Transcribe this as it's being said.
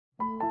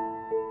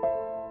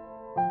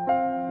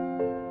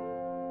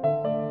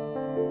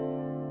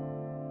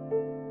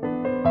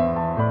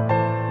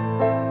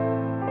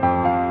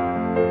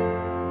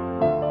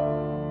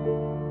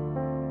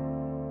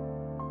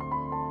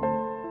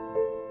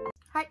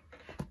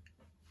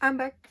I'm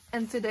back,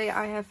 and today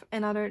I have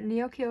another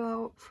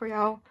neokyo for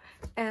y'all,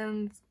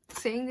 and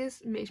saying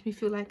this makes me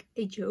feel like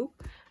a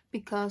joke,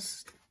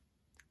 because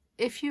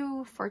if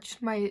you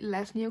watched my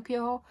last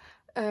neokyo,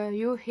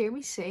 you'll hear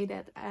me say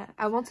that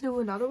I want to do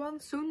another one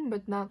soon,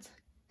 but not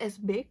as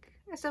big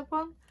as that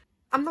one.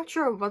 I'm not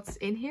sure what's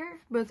in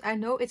here, but I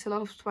know it's a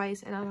lot of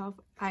twice and a lot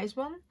of ice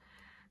one.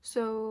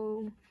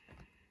 So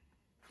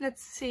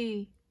let's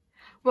see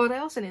what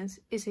else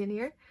is in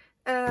here.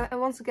 And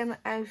once again,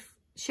 I've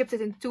shipped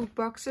it in 2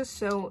 boxes,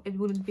 so it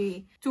wouldn't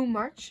be too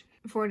much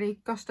for the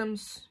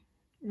customs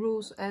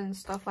rules and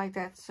stuff like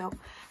that. So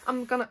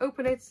I'm gonna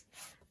open it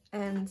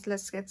and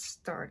let's get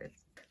started.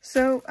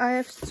 So I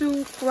have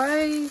 2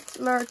 quite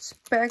large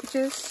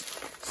packages,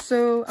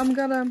 so I'm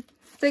gonna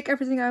take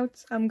everything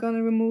out. I'm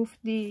gonna remove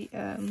the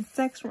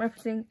tags from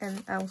everything,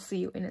 and I'll see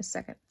you in a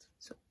second.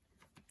 So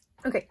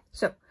okay,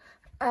 so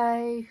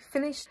I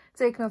finished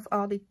taking off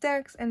all the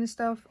tags and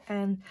stuff,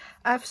 and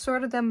I've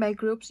sorted them by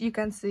groups, you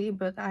can see,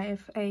 but I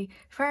have a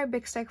very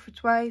big stack for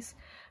twice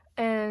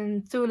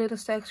and 2 little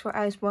stacks for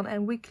ice 1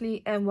 and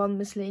weekly, and 1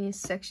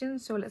 miscellaneous section.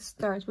 So let's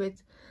start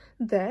with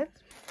that.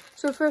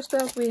 So first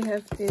up we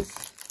have this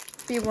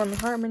P1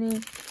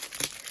 Harmony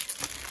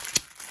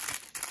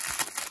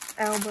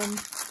album,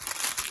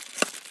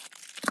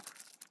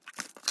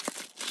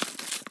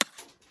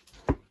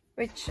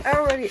 which I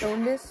already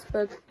own this,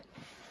 but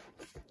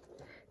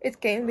it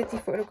came with the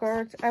photo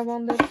card I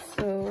wanted,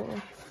 so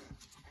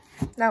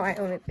now I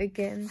own it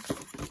again.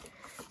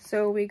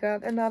 So we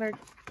got another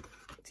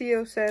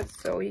Theo set,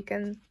 so you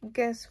can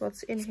guess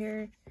what's in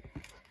here.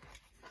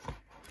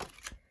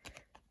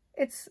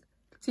 It's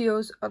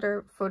Theo's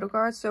other photo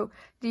card, so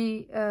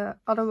the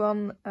other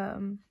one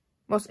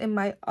was in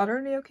my other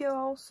neokyo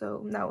haul,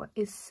 so now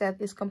his set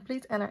is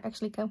complete and I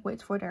actually can't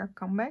wait for their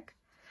comeback.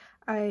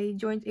 I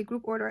joined a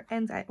group order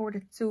and I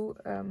ordered 2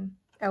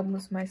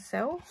 albums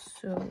myself,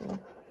 so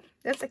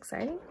that's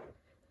exciting.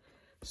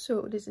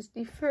 So this is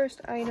the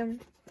first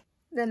item.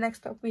 Then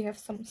next up we have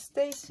some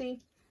Stacy.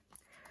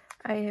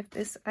 I have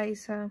this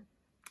Isa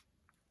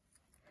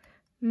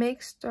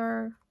Make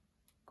Star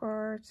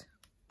card.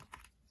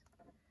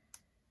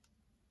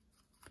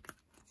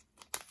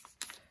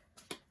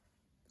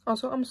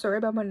 Also, I'm sorry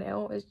about my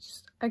nail. It's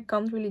just, I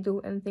can't really do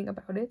anything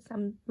about it.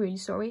 I'm really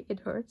sorry. It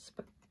hurts,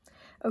 but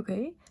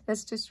okay.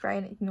 Let's just try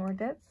and ignore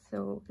that.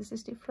 So this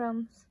is the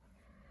front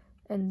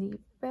and the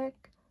back.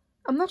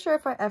 I'm not sure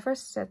if I ever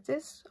said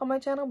this on my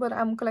channel, but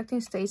I'm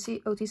collecting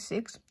Stacy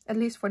OT6, at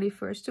least for the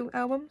first 2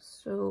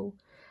 albums. So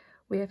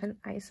we have an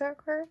Isa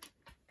card.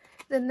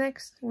 Then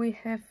next we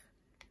have,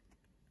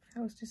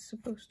 how is this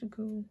supposed to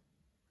go?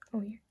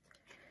 Oh, here.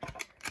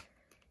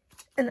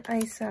 An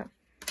Isa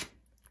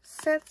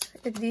set.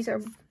 These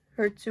are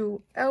her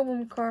 2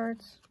 album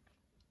cards.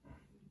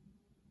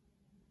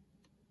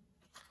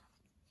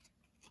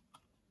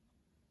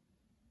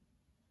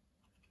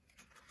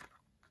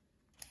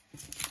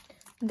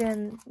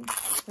 Then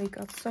we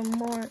got some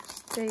more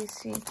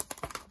Stacy.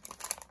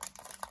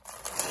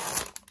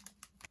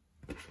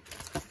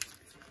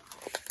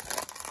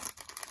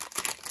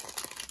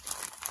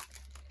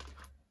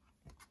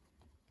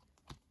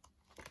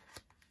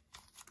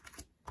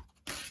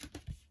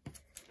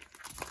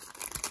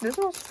 This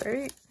was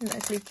very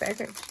nicely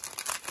packaged.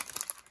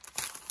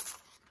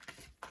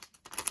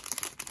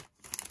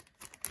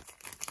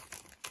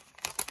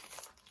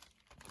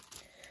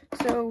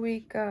 So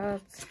we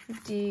got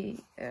the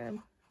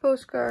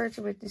postcards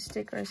with the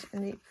stickers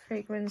and the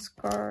fragrance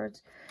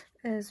cards,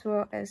 as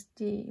well as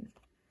the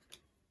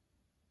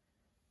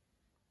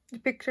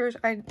pictures.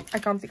 I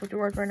can't think of the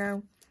word right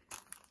now.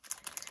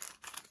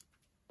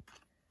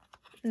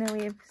 Now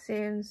we have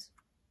Seance.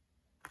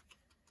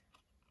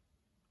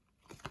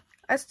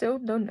 I still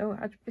don't know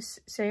how to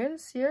say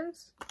it.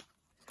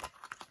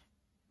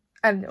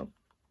 I don't know.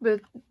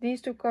 But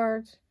these 2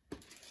 cards.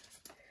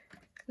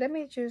 Let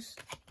me just.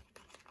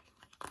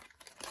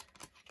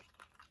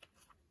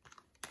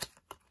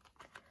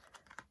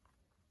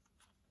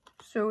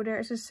 So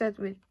there's a set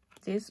with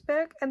this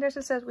bag and there's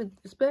a set with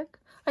this bag.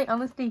 I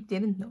honestly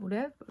didn't know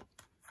that. But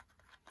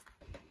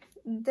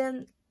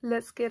then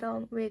let's get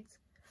on with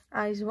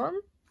Ice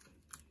 1.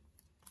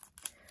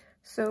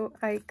 So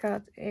I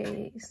got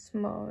a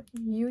small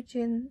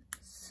Eugene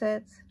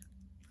set,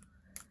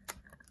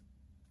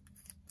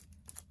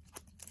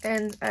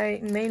 and I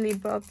mainly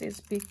bought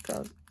this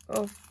because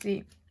of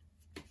the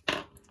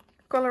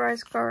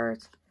colorized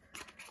card.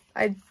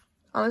 I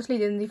honestly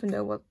didn't even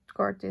know what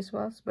card this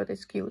was, but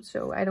it's cute,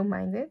 so I don't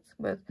mind it.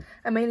 But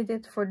I mainly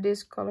did for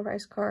this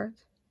colorized card.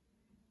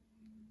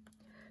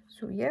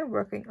 So yeah,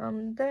 working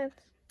on that.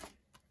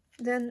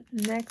 Then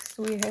next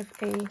we have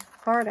a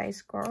hard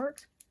ice card.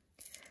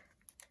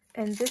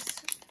 And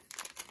this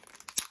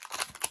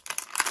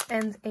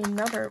and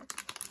another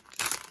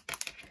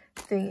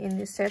thing in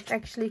this set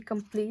actually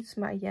completes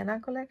my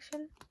Yenna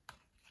collection.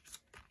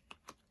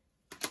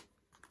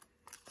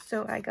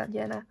 So I got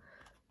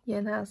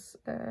Yenna's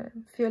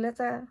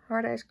Violetta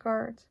hard ice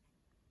card.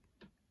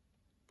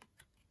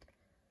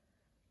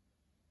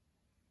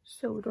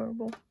 So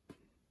adorable.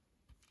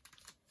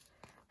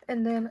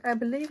 And then I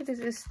believe this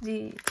is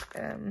the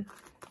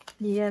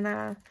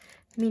Diana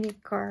mini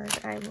card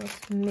I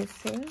was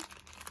missing.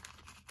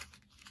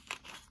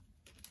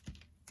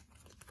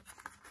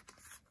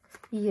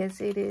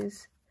 Yes, it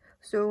is.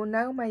 So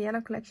now my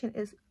Diana collection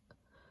is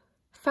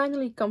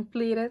finally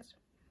completed,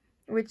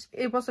 which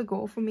it was a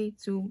goal for me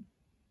to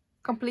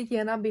complete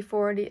Diana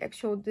before the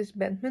actual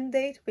disbandment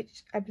date,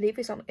 which I believe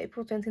is on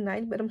April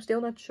 29th, but I'm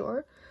still not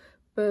sure.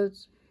 But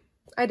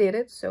I did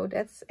it, so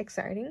that's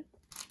exciting.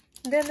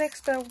 Then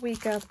next up we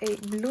got a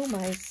Blue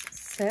Mice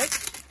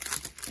set.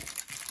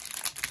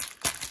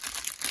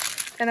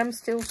 And I'm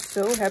still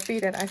so happy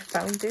that I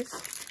found this.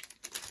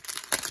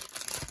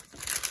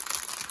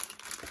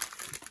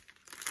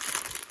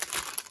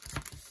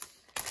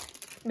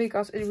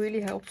 Because it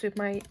really helps with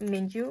my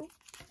Minju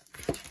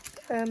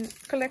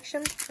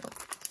collection.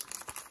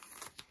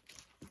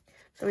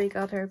 So we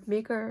got her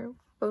bigger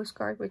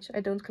postcard, which I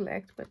don't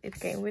collect, but it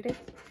came with it.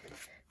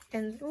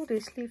 And oh, they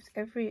sleeved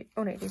every...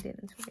 oh no, they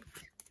didn't. Wait.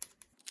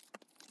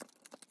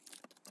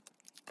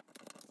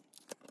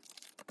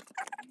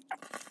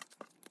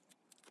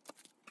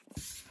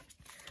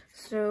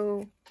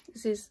 So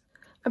this is...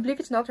 I believe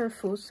it's not her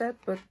full set,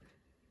 but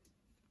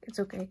it's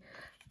okay.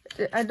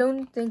 I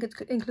don't think it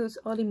includes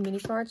all the mini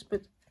cards,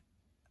 but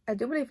I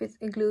do believe it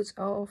includes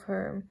all of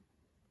her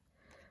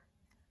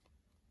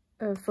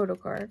photo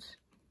cards.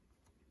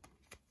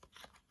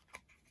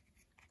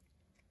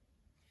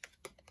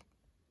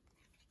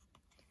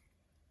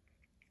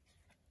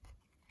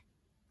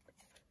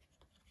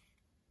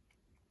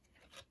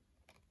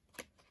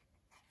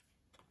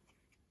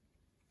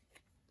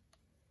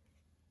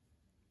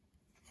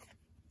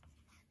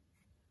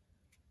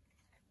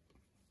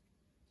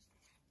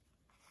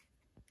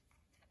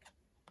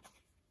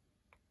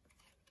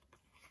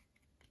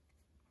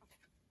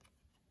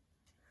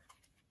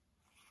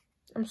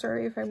 I'm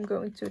sorry if I'm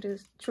going through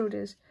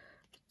this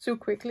too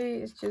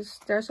quickly. It's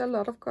just there's a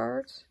lot of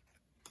cards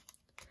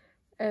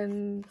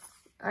and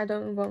I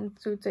don't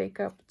want to take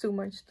up too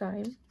much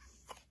time.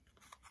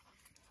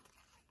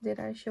 Did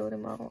I show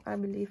them all? I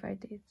believe I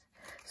did.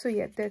 So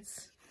yeah,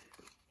 that's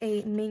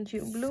a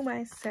Minju Blue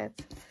Mice set.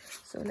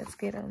 So let's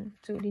get on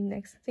to the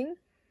next thing.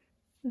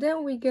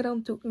 Then we get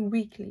on to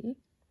weekly,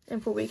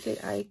 and for weekly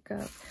I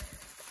got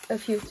a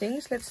few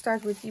things. Let's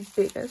start with the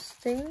biggest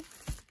thing.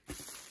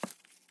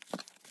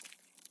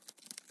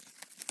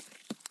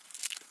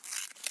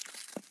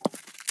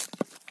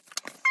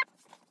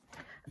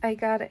 I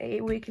got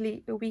a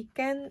weekly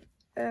weekend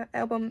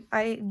album.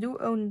 I do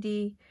own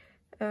the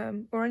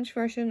orange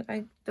version.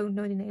 I don't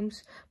know the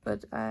names,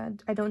 but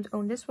I don't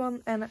own this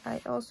one. And I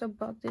also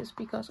bought this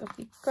because of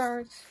the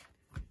cards.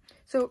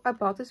 So I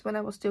bought this when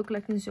I was still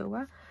collecting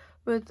Zoa,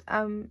 but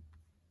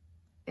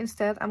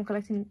instead I'm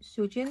collecting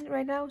Sujin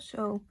right now.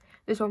 So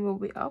this one will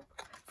be up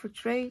for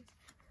trade.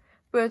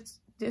 But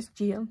this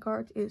Jian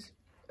card is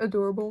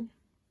adorable.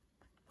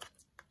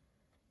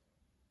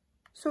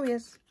 So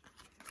yes.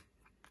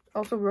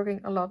 Also working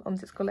a lot on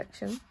this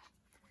collection.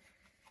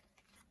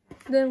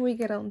 Then we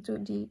get on to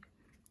the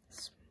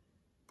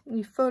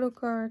photo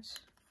cards.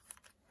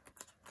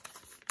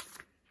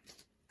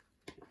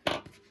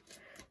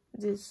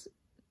 This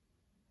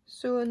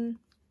Soon.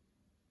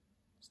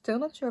 Still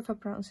not sure if I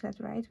pronounced that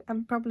right.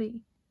 I'm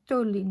probably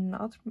totally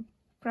not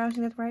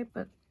pronouncing that right,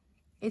 but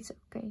it's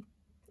okay.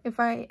 If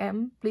I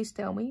am, please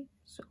tell me.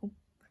 So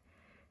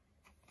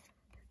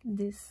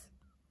this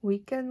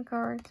weekend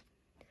card.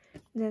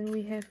 Then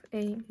we have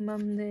a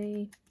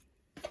Monday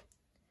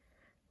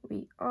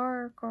We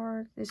Are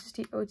card. This is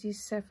the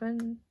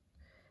OG7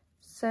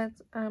 set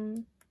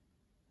I'm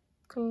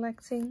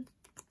collecting.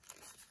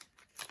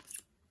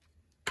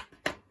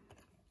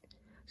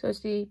 So it's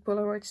the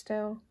Polaroid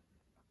style.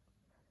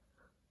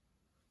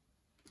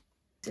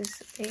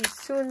 This is a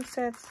Soon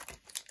set.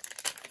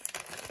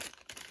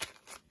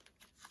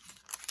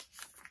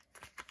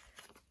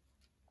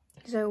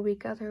 So we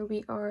got her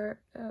We Are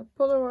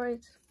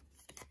Polaroid.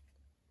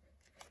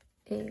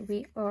 A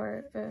We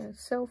Are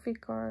selfie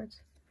card.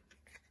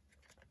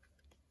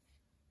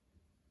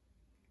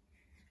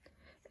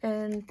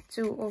 And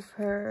two of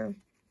her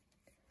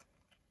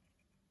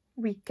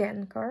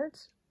weekend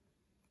cards.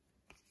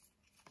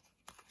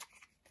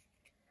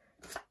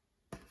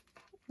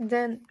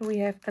 Then we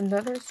have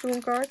another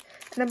Soon card,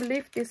 and I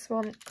believe this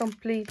one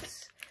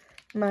completes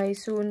my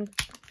Soon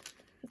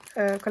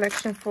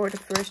collection for the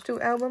first two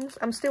albums.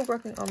 I'm still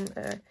working on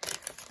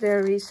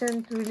their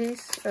recent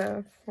release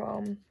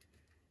from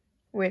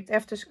with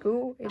After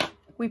School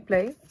We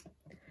Play.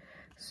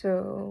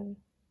 So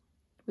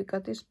we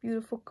got this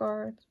beautiful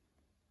card.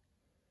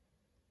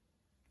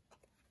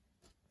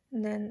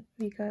 And then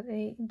we got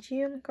a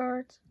Jian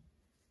card.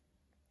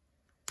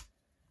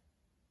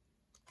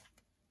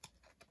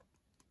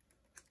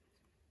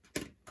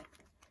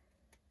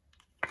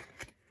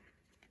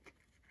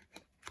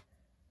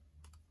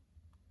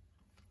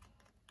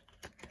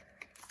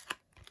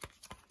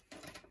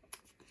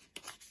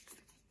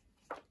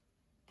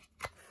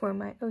 For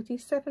my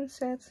OT7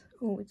 set.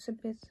 Oh, it's a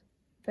bit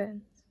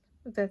bent,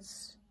 but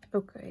that's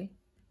okay.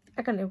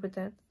 I can live with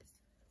that.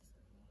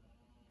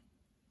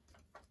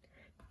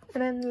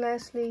 And then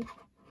lastly,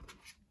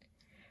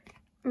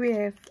 we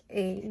have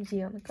a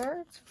Gianna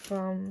card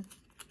from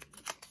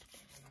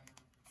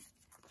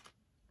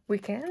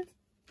Weekend.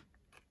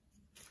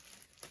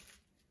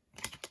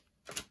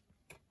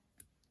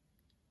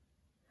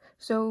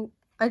 So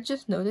I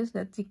just noticed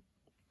that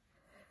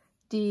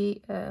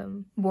the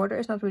border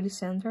is not really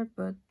centered,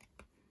 but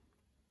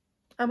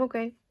I'm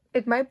okay.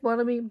 It might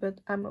bother me,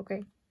 but I'm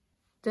okay.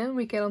 Then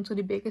we get onto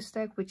the biggest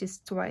stack, which is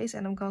twice,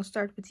 and I'm gonna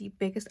start with the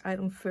biggest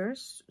item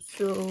first.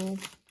 So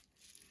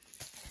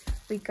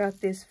we got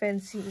this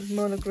fancy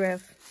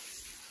monograph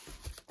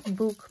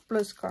book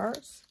plus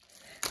cards.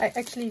 I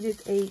actually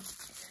did a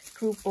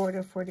group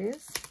order for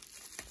this,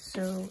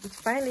 so it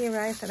finally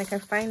arrived and I can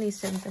finally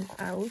send them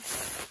out.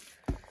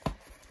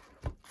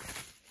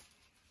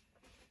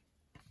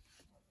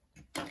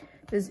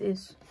 This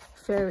is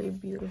very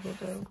beautiful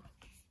though.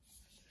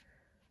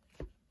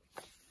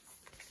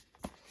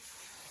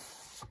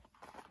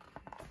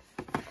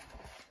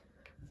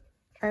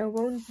 I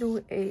won't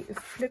do a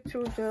flip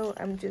through though,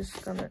 I'm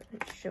just gonna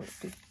show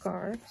the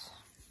cards.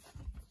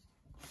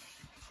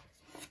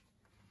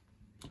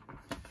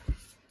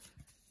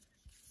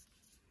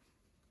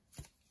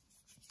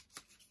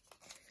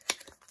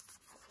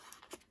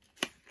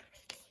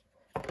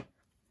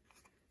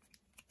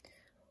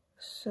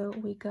 So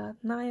we got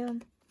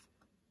Nayeon,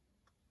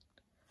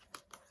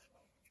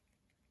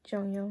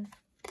 Jonghyun,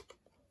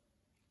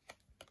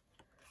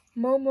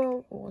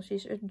 Momo, oh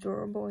she's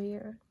adorable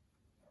here,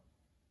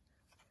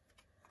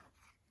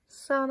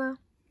 Sana,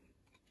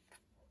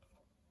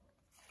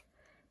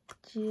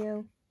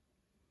 Gio,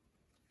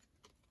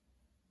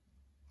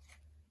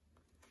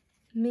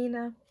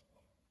 Mina,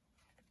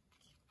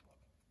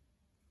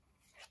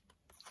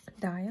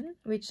 Diane,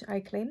 which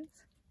I claimed,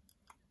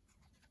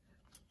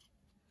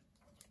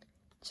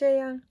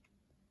 Chaeyoung,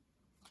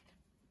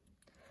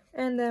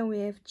 and then we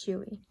have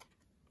Chewy.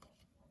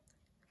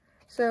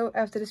 So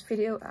after this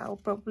video I'll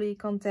probably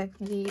contact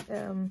the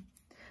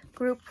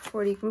group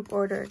for the group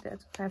order that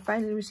I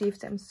finally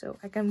received them, so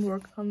I can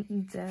work on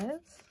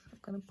that. I'm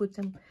gonna put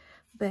them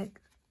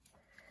back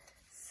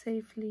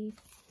safely.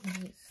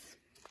 Yes.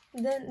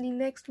 Then the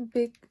next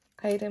big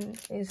item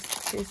is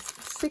this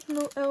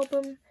Signal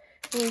album,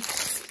 which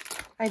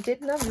I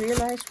did not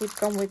realize would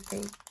come with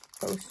a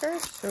poster,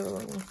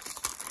 so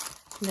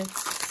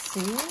let's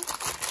see.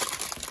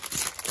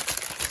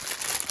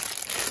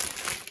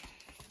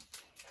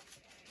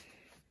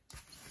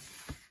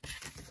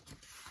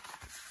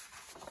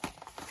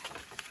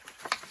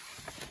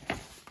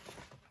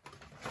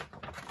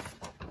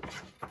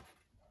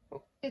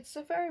 It's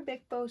a very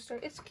big poster.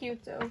 It's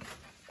cute though.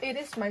 It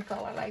is my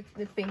color, like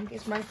the pink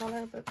is my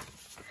color, but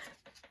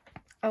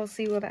I'll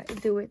see what I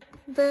do with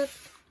that.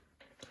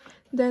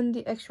 Then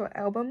the actual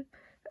album.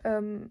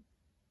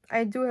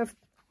 I do have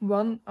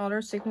one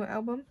other Signal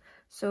album,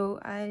 so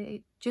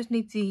I just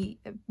need the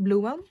blue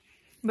one,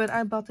 but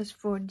I bought this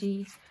for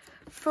the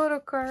photo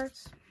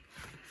cards,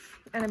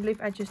 and I believe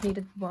I just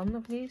needed one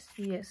of these.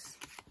 Yes.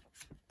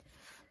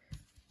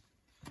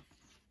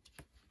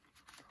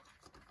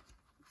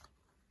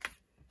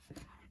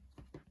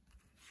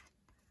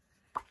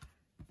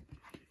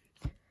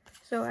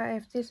 So I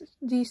have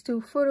these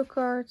two photo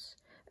cards,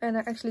 and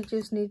I actually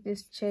just need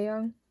this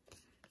Chaeyoung.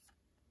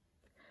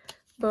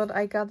 But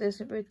I got this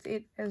with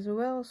it as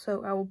well,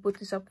 so I will put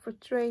this up for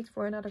trade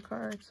for another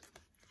card.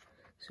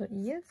 So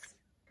yes.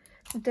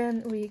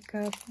 Then we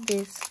got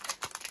this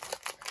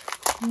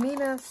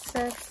Mina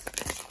set.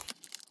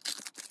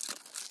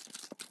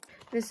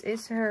 This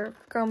is her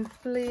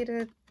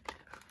completed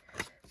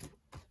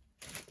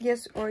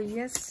Yes or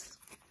Yes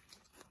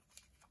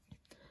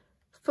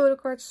photo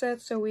card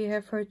set. So we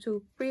have her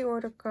two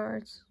pre-order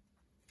cards,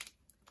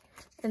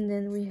 and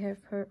then we have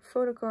her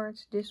photo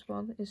cards. This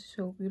one is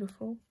so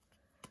beautiful.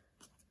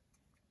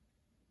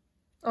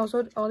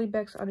 Also, all the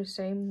bags are the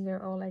same,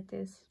 they're all like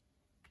this.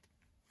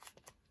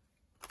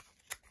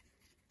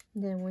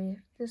 Then we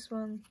have this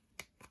one.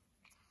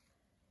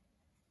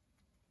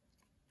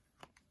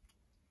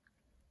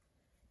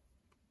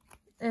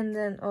 And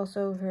then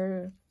also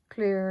her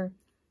clear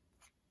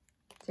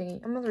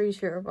thingy. I'm not really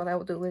sure what I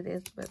will do with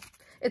it, but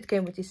it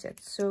came with the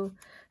set. So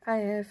I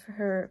have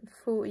her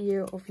full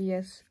Year of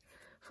Yes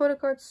photo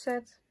card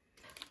set.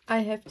 I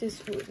have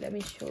this, let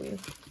me show you.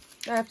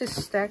 I have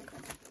this stack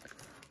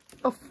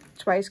of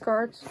twice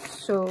cards,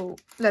 so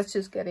let's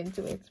just get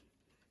into it.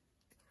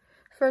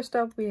 First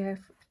up we have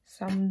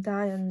some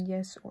Diane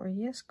Yes or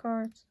Yes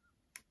cards.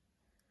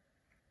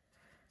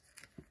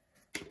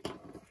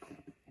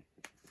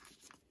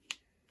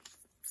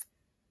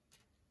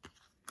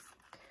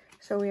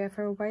 So we have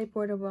her white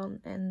border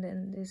one, and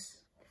then this,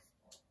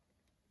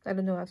 I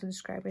don't know how to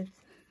describe it.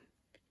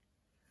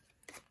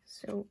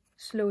 So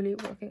slowly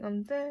working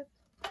on that.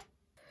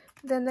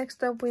 Then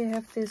next up we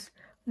have this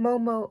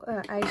Momo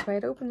Eyes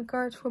Wide Open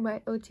card for my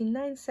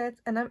OT9 set,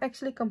 and I'm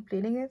actually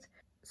completing it.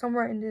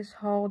 Somewhere in this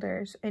haul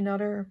there's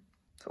another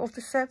of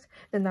the set,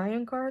 the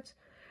Nayeon card,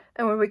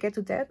 and when we get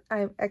to that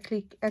I've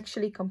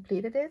actually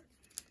completed it.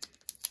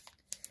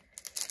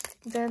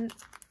 Then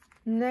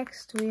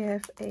Next we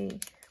have a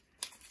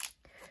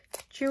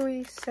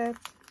Chewy set,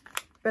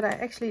 but I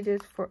actually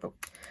did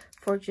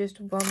for just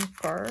one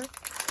card.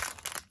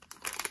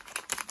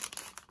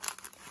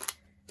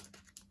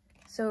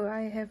 So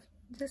I have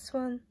this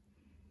one.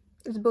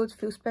 It's both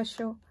Feel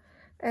Special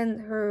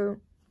and her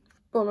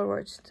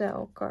Polaroid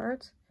style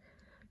card.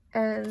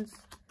 And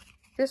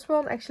this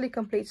one actually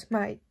completes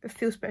my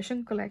Feel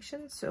Special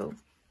collection, so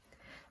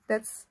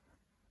that's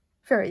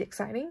very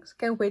exciting. So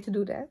can't wait to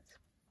do that.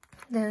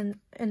 Then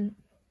a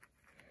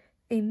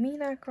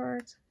Mina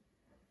card.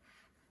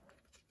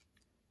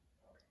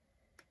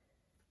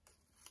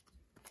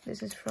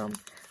 This is from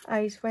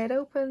Eyes Wide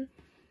Open.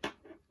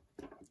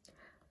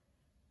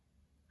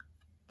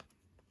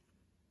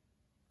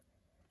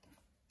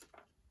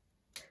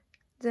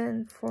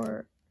 Then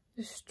for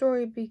The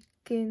Story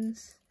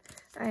Begins,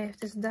 I have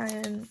this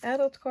Diane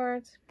adult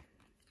card.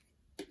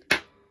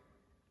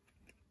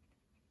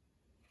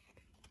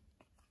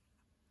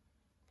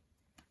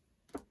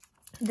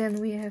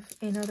 Then we have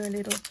another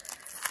little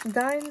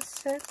Diane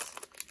set.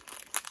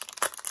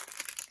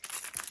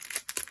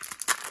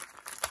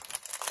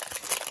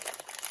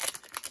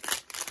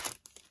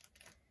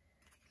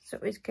 So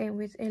it came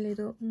with a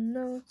little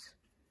note.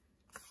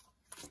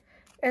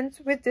 And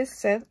with this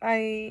set,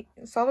 I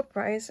saw the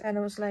price and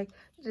I was like,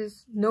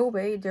 there's no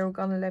way they're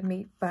gonna let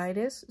me buy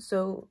this.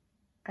 So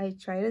I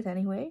tried it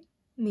anyway,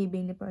 me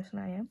being the person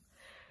I am.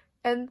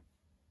 And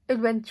it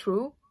went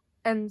through.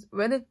 And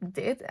when it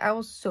did, I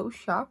was so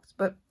shocked.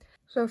 But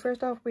so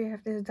first off, we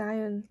have this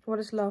Diane What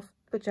Is Love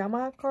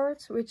pajama card,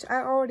 which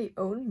I already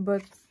own,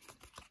 but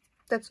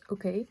that's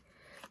okay.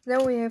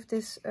 Then we have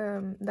this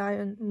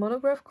Diane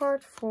monograph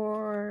card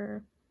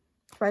for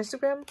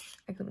Instagram.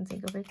 I couldn't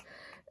think of it.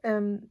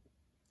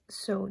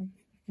 So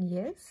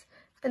yes.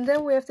 And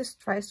then we have this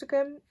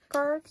Instagram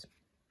card,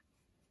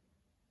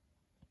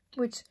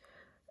 which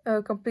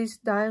completes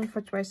Diane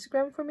for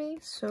Instagram for me.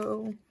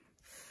 So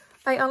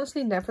I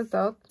honestly never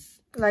thought,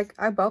 like,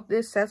 I bought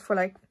this set for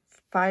like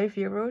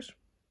 €5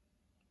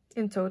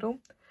 in total,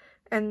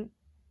 and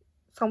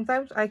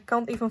sometimes I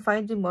can't even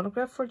find the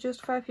monograph for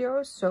just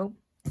 €5, so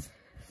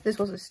this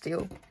was a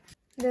steal.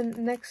 Then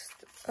next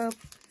up,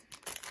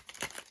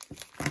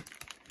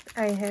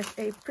 I have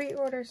a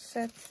pre-order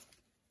set.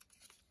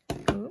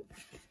 Ooh.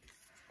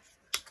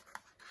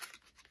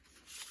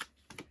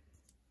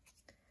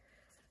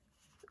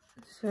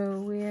 So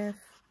we have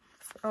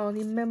all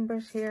the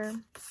members here.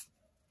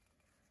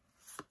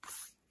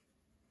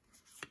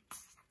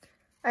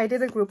 I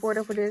did a group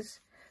order for this,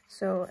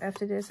 so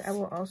after this I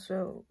will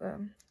also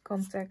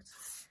contact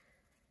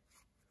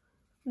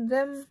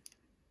them.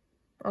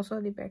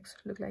 Also the bags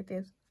look like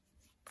this.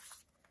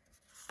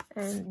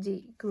 And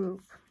the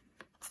group.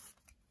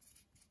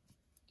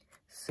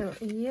 So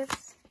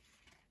yes.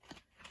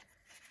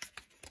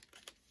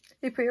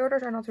 The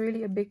pre-orders are not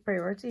really a big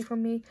priority for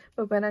me,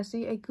 but when I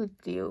see a good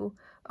deal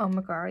on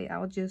Mercari,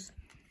 I'll just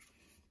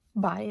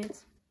buy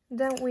it.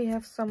 Then we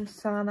have some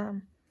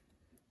Sana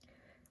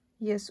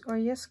Yes or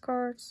Yes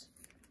cards.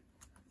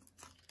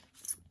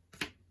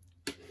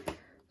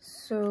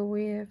 So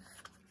we have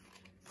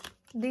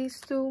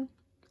these two,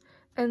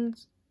 and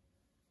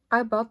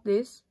I bought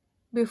this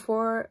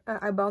before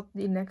I bought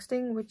the next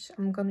thing, which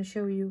I'm gonna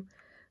show you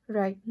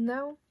right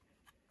now.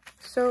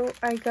 So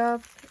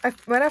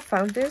when I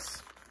found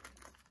this,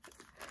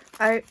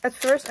 at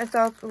first I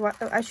thought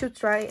I should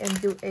try and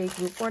do a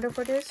group order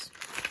for this,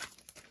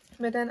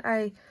 but then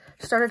I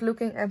started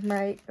looking at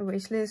my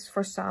wishlist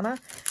for Sana,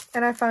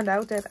 and I found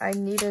out that I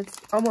needed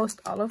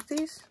almost all of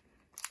these,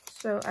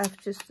 so I've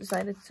just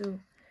decided to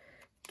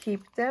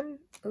keep them.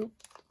 Oops.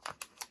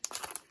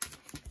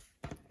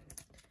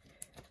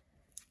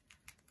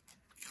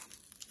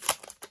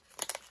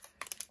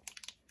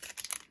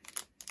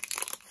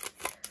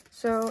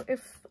 So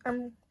if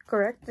I'm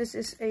correct, this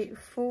is a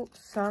full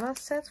Sana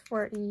set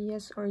for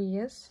Yes or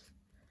Yes.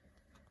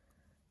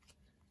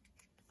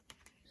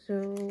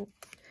 So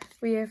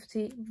we have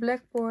the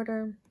black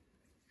border,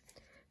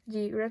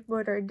 the red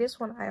border, this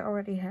one I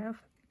already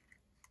have,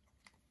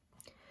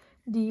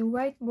 the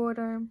white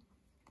border,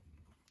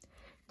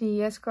 the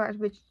Yes card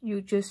which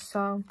you just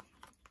saw,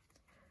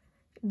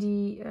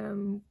 the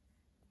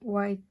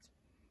white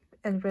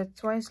and red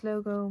twice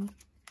logo,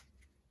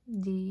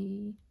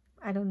 the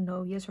I don't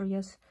know Yes or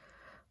Yes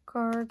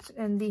cards,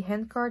 and the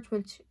hand card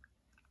which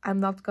I'm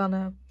not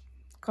gonna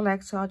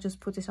collect, so I'll just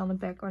put this on the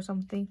back or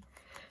something.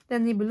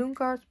 Then the balloon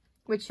card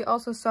which you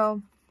also saw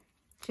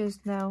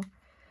just now.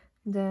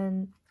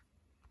 Then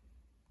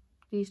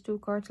these two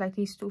cards, like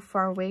these two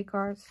far away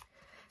cards,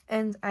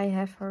 and I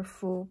have her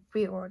full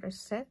pre-order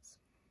set.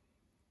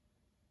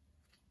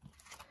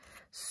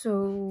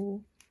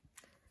 So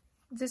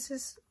this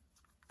is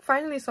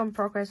finally some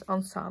progress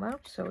on Sana,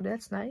 so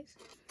that's nice.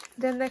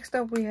 Then next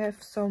up we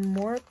have some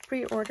more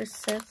pre-order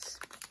sets.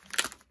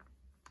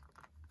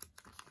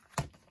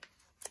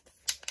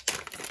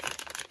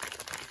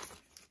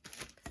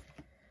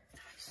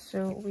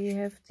 So we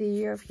have the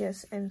Year of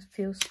Yes and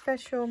Feel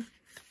Special.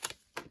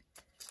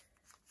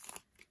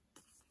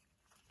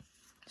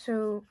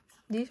 So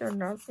These are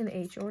not in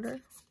age order.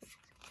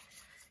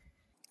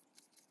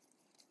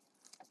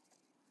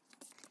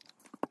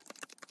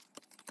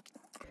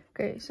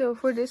 Okay, so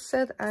for this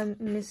set I'm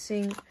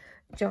missing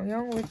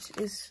Jongyong, which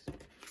is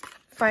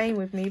fine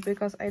with me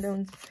because I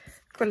don't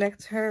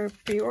collect her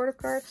pre-order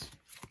cards.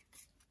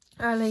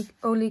 I like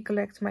only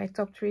collect my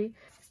top 3.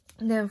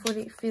 And then for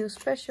the Feel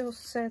Special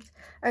set,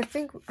 I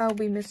think I'll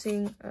be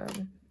missing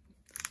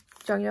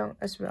Jongyong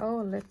as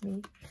well. Let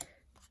me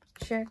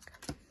check.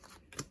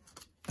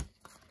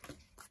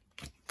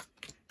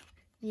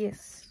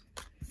 Yes.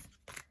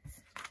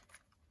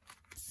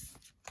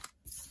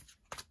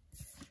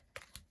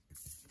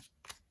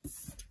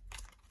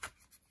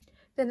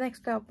 Then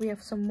next up we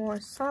have some more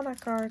Sana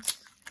cards.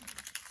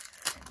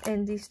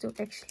 And these two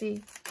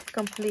actually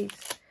complete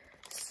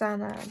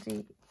Sana,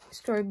 the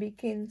story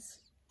begins.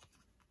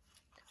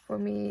 For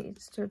me,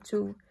 it's the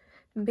 2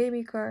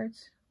 baby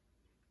cards.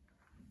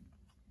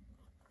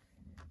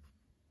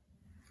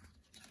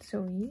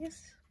 So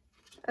yes,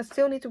 I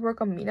still need to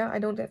work on Mina. I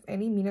don't have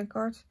any Mina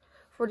cards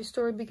for the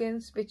story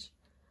begins, which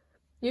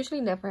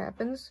usually never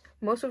happens.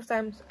 Most of the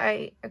times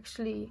I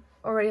actually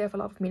already have a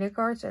lot of Mina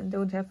cards and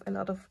don't have a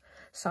lot of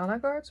Sana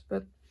cards,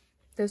 but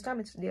this time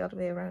it's the other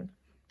way around.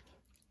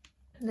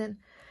 And then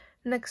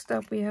next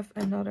up we have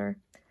another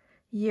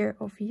Year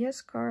of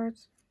Yes card.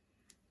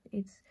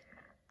 It's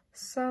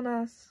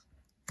Sana's.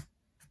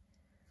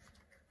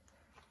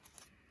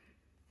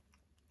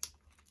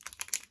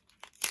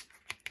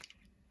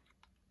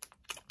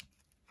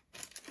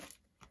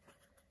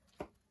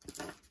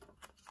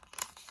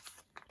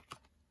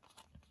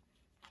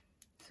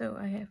 So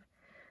I have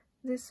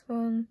this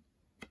one,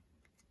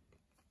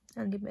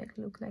 and the back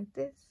look like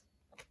this.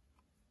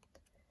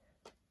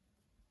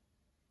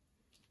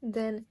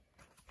 Then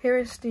here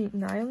is the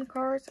Nyan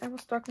card I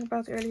was talking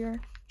about earlier.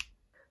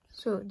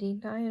 So the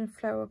Nyan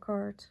flower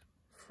card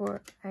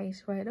for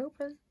Eyes Wide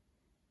Open.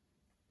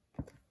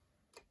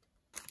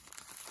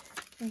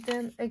 And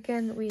then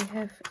again we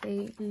have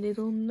a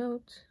little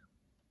note.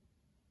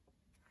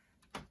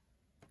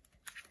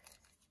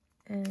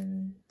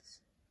 And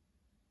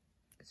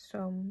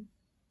some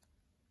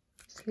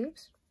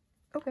sleeves.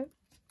 Okay,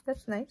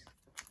 that's nice.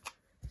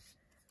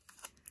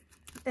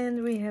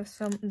 And we have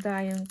some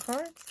Diane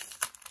cards.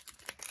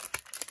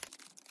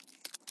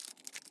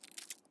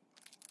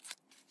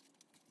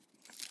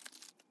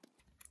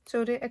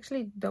 So they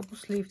actually double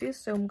sleeve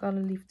this, so I'm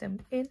gonna leave them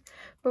in.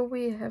 But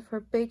we have her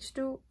page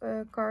 2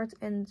 card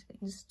and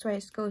this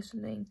Twice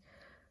Coastal Lane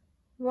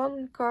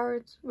 1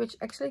 card, which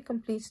actually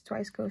completes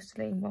Twice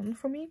Coastal Lane 1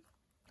 for me,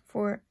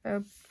 for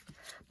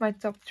my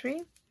top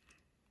 3.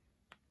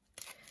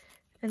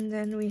 And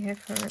then we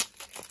have her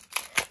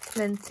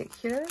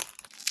lenticular.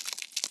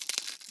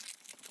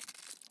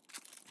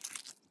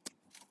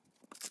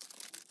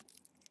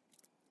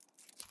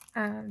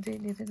 They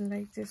didn't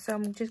like this, so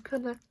I'm just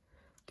gonna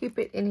keep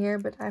it in here,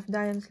 but I have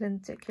Diane's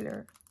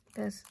lenticular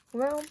as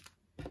well.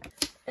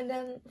 And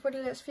then for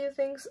the last few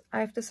things,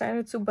 I've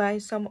decided to buy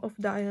some of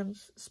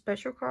Diane's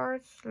special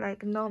cards,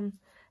 like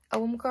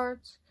non-album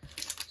cards.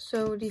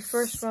 So the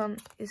first one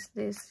is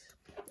this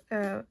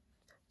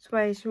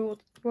Twice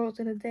World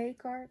in a Day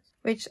card,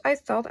 which I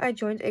thought I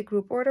joined a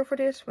group order for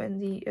this when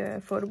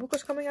the photo book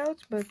was coming out,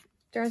 but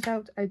turns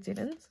out I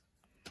didn't.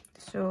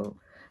 So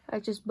I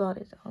just bought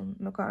it on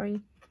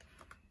Mercari.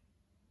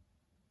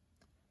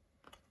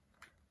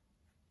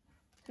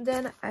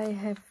 Then I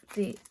have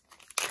the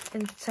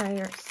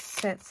entire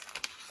set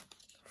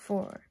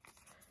for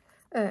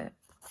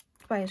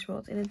Twice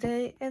World in a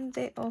Day, and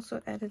they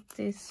also added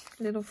this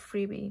little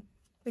freebie,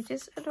 which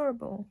is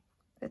adorable.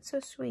 That's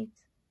so sweet.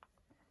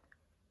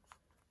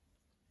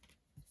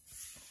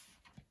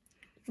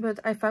 But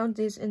I found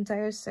this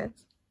entire set,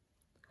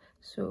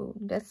 so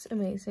that's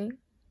amazing.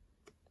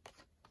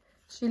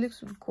 She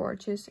looks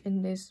gorgeous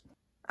in this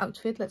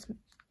outfit.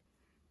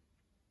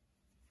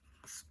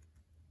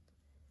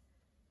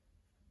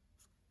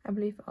 I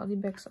believe all the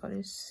bags are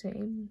the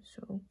same,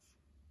 so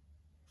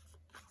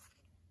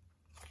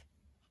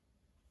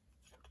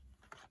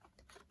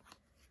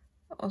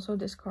also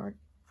this card.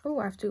 Oh,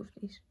 I have 2 of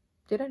these.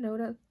 Did I know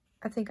that?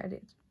 I think I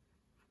did.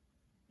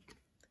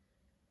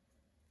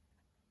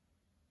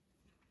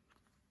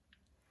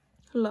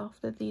 Love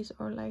that these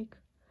are like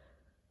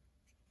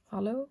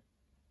hollow.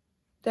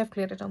 They have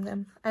glittered on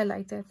them. I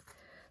like that.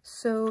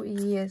 So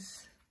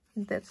yes,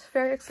 that's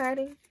very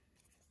exciting.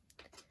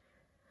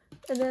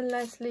 And then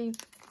lastly,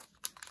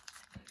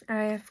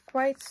 I have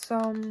quite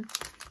some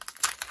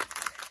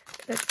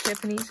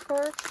Japanese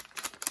cards.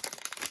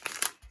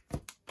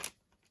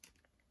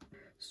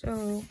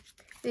 So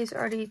these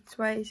are the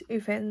Twice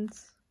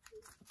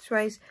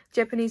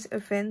Japanese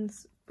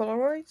events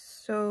Polaroids.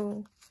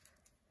 So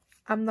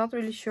I'm not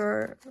really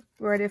sure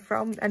where they're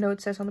from. I know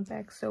it says on the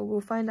back, so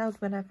we'll find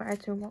out whenever I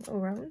turn one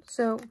around.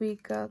 So we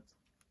got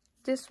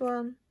this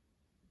one.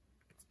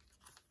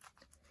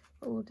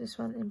 Oh, this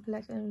one in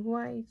black and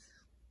white.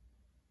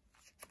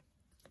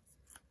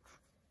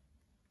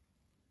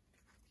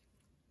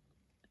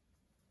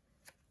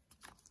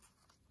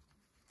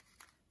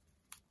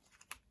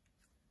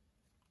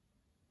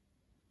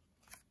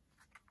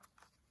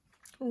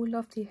 Oh,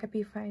 love the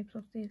happy vibes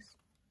of this.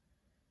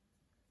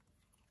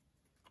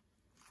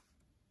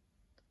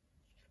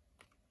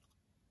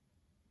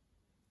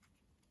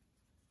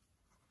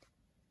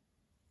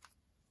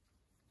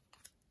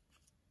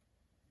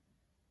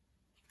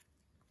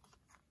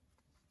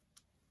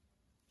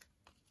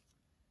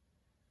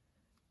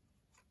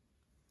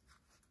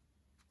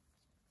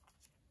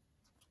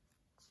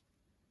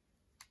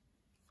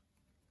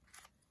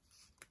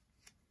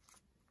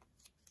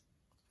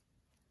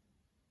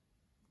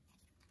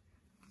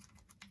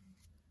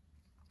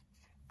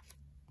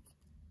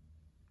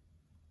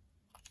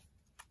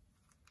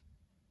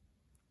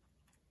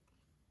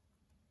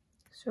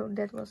 So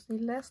that was the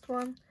last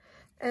one.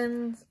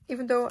 And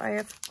even though I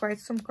have quite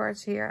some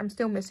cards here, I'm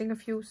still missing a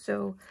few.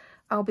 So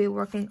I'll be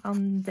working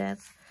on that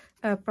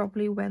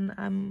probably when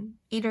I'm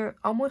either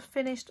almost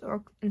finished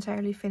or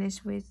entirely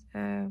finished with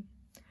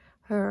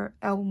her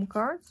album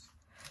cards.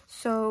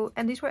 So,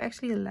 and these were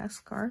actually the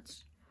last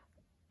cards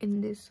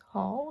in this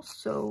haul.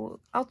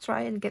 So I'll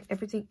try and get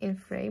everything in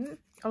frame,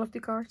 all of the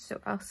cards. So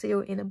I'll see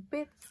you in a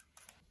bit.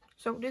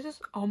 So this is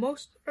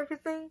almost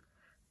everything.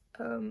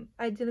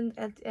 I didn't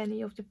add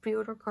any of the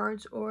pre-order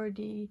cards or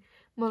the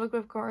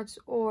monograph cards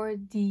or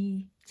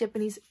the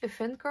Japanese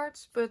event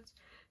cards, but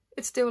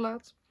it's still a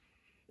lot.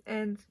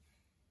 And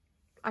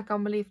I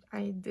can't believe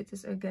I did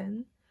this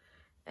again.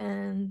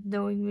 And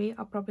knowing me,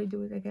 I'll probably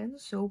do it again.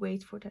 So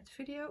wait for that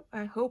video.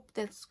 I hope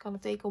that's gonna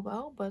take a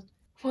while, but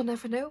we'll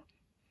never know.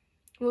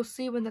 We'll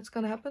see when that's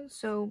gonna happen.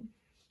 So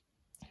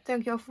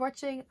thank you all for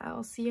watching.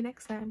 I'll see you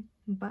next time.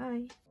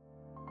 Bye.